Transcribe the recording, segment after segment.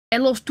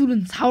Hello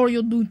students, how are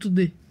you doing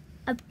today?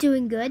 I'm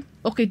doing good.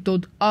 Okay,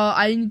 Todd,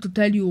 I need to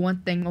tell you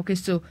one thing. Okay,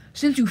 so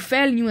since you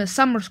fail, you in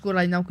summer school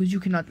right now because you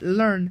cannot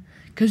learn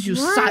because you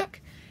What? suck.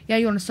 Yeah,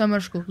 you're in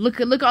summer school.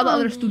 Look at all the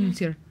other man. students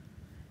here.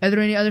 Are there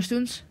any other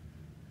students?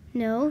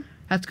 No.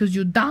 That's because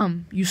you're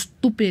dumb. You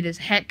stupid as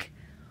heck.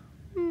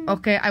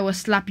 Okay, I will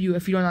slap you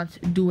if you do not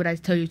do what I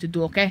tell you to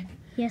do, okay?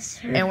 Yes,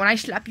 sir. And when I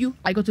slap you,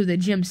 I go to the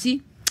gym.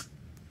 See?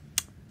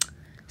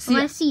 All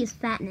I see is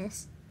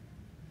fatness.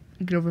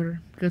 Get over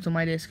here. Get to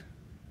my desk.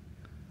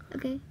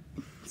 Okay.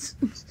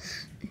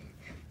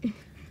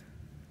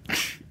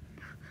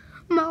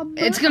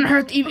 It's gonna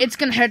hurt. It's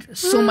gonna hurt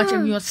so much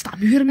if you don't stop.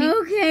 You hear me?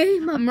 Okay,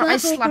 I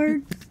slap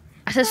you.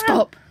 I said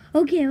stop.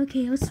 Okay,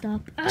 I'll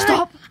stop.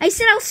 Stop. I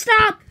said I'll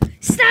stop.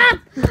 Stop.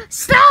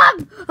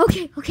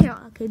 Okay.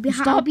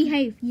 Stop. I'll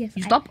behave. Yes.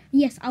 You stop?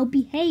 Yes, I'll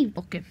behave.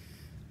 Okay.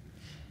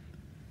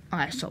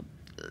 Alright, so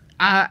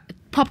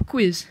pop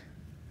quiz.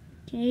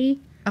 Okay.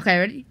 Okay,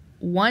 ready?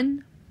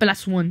 1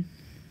 + 1.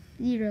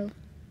 0.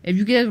 If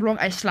you get it wrong,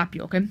 I slap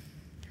you, okay?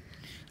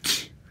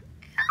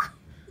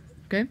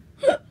 Okay?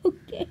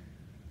 Okay.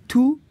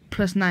 2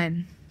 +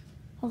 9.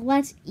 Oh,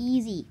 that's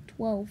easy.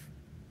 12.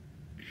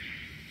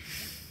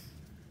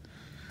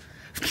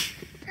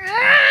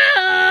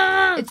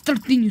 It's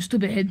 13, you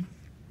stupid head.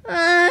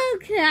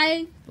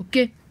 Okay.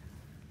 Okay?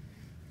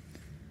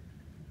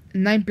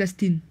 9 +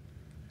 10.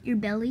 Your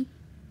belly.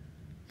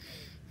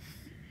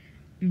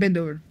 Bend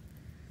over.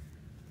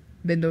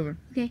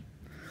 Okay.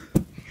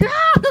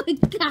 Oh my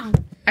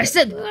God. I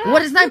said,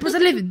 what is 9 +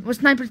 11?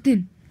 What's 9 +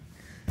 10?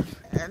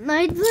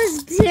 9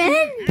 +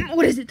 10.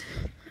 What is it?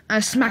 I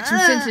smack some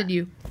sense at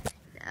you.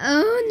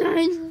 Oh,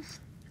 9 +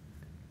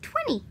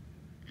 20.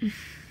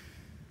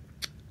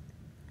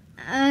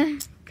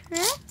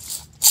 Okay.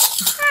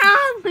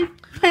 Oh, my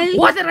face.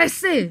 What did I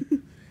say?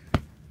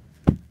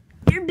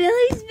 Your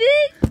belly's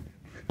big?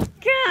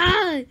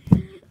 God.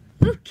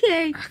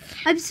 Okay.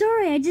 I'm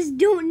sorry. I just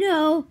don't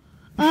know.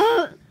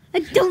 I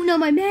don't know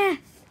my math.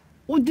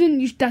 Well, then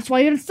that's why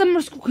you're in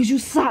summer school, because you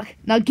suck.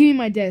 Now give me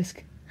my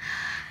desk.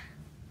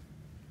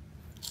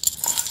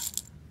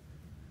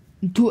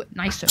 Do it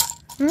nicer.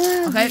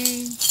 Okay?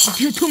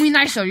 Give it to me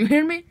nicer, you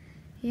hear me?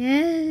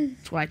 Yes.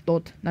 That's what I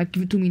thought. Now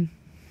give it to me.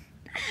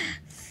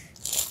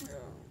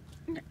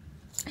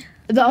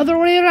 The other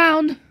way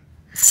around.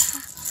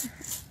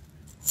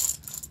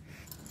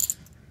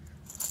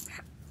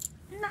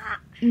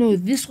 No,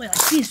 this way,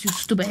 like this, you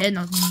stupid head.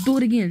 Now do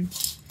it again.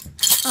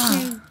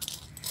 Okay.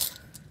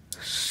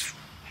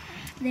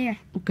 There.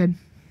 Okay.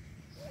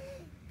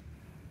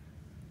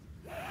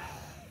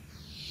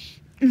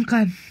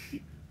 Okay.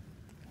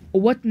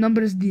 What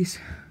number is this?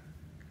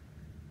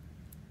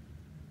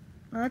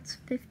 That's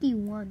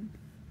 51.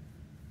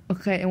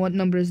 Okay, and what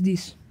number is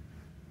this?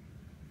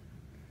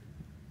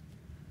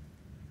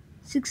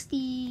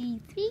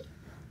 63?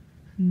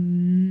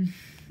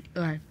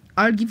 Alright.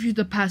 I'll give you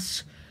the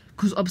pass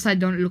because upside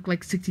down it look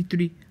like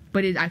 63,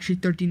 but it's actually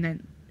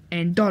 39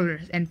 and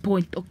dollars and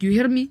point. Okay, you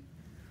hear me?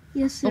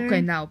 Yes, sir.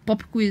 Okay, now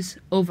pop quiz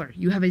over.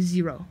 You have a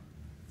 0.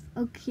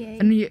 Okay.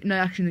 And you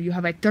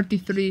have a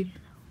 33.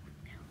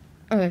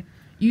 Okay,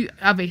 you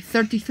have a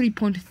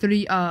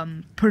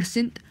 33.3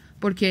 percent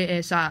porque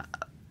es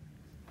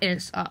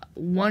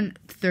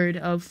 1/3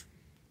 of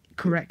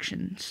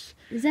corrections.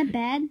 Is that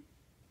bad?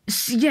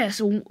 Yes,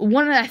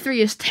 1 out of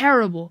 3 is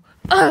terrible.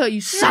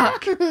 You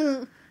suck.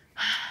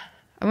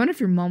 I wonder if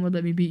your mom would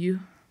let me beat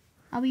you.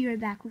 I'll be right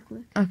back real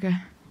quick. Okay.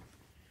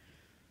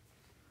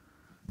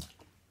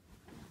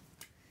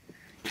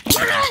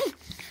 I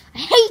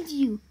hate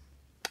you.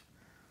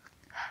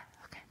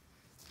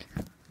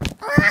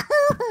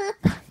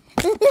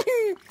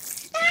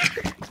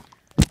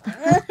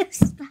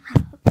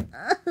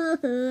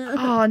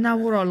 Oh, now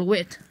we're all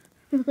wet.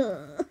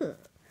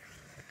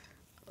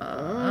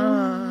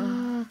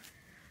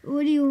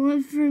 What do you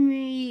want from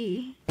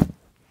me?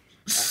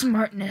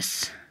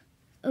 Smartness.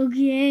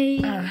 Okay.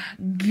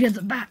 Give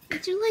it back.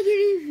 Would you like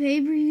any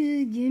favor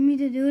you could give me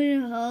to do it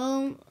at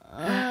home?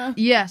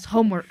 Yes,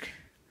 homework.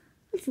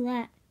 What's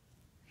that?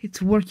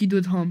 It's work you do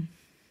at home.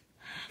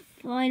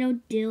 Fine, I'll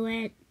do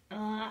it.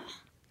 I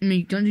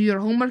mean, don't do your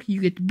homework, you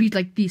get beat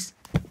like this.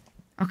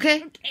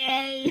 Okay?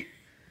 Okay.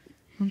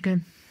 Okay.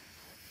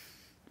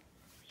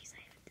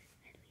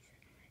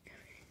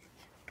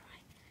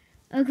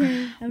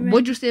 Okay, I'm ready.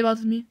 What'd you say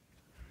about me?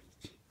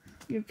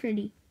 You're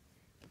pretty.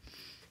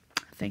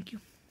 Thank you.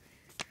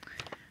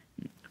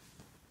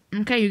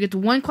 Okay, you get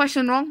 1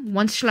 question wrong,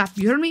 1 slap.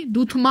 You heard me?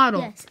 Do tomorrow.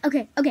 Yes.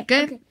 Okay.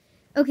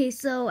 Okay,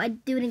 so I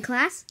do it in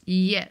class?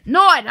 Yeah.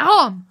 No, at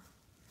home.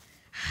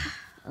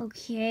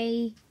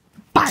 Okay.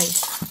 Bye.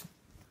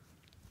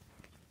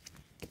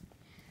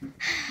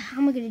 How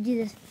am I gonna do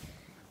this?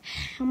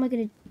 How am I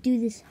gonna do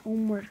this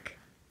homework?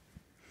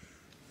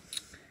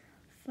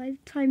 5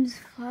 times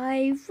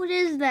 5. What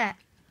is that?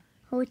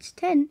 Oh, it's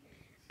 10.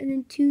 And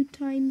then 2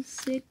 times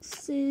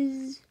 6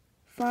 is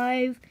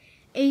 5.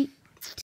 8